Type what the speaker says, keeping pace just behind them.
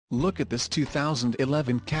Look at this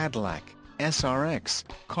 2011 Cadillac SRX.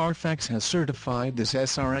 Carfax has certified this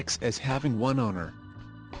SRX as having one owner.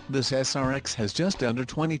 This SRX has just under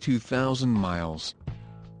 22,000 miles.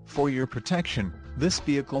 For your protection, this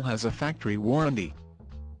vehicle has a factory warranty.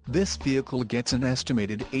 This vehicle gets an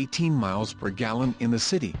estimated 18 miles per gallon in the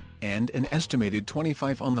city, and an estimated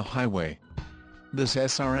 25 on the highway. This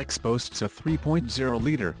SRX boasts a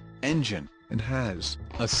 3.0-liter engine, and has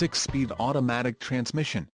a 6-speed automatic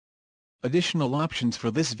transmission. Additional options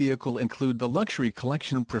for this vehicle include the Luxury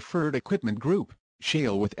Collection Preferred Equipment Group,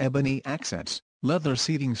 Shale with ebony accents, leather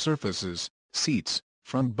seating surfaces, seats,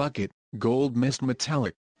 front bucket, gold mist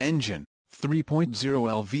metallic, engine, 3.0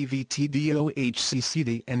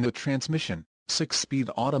 LVVTDOHCCD and the transmission,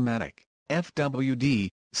 6-speed automatic,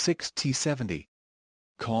 FWD, 6T70.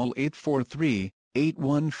 Call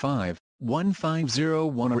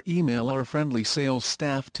 843-815-1501 or email our friendly sales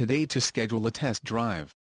staff today to schedule a test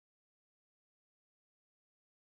drive.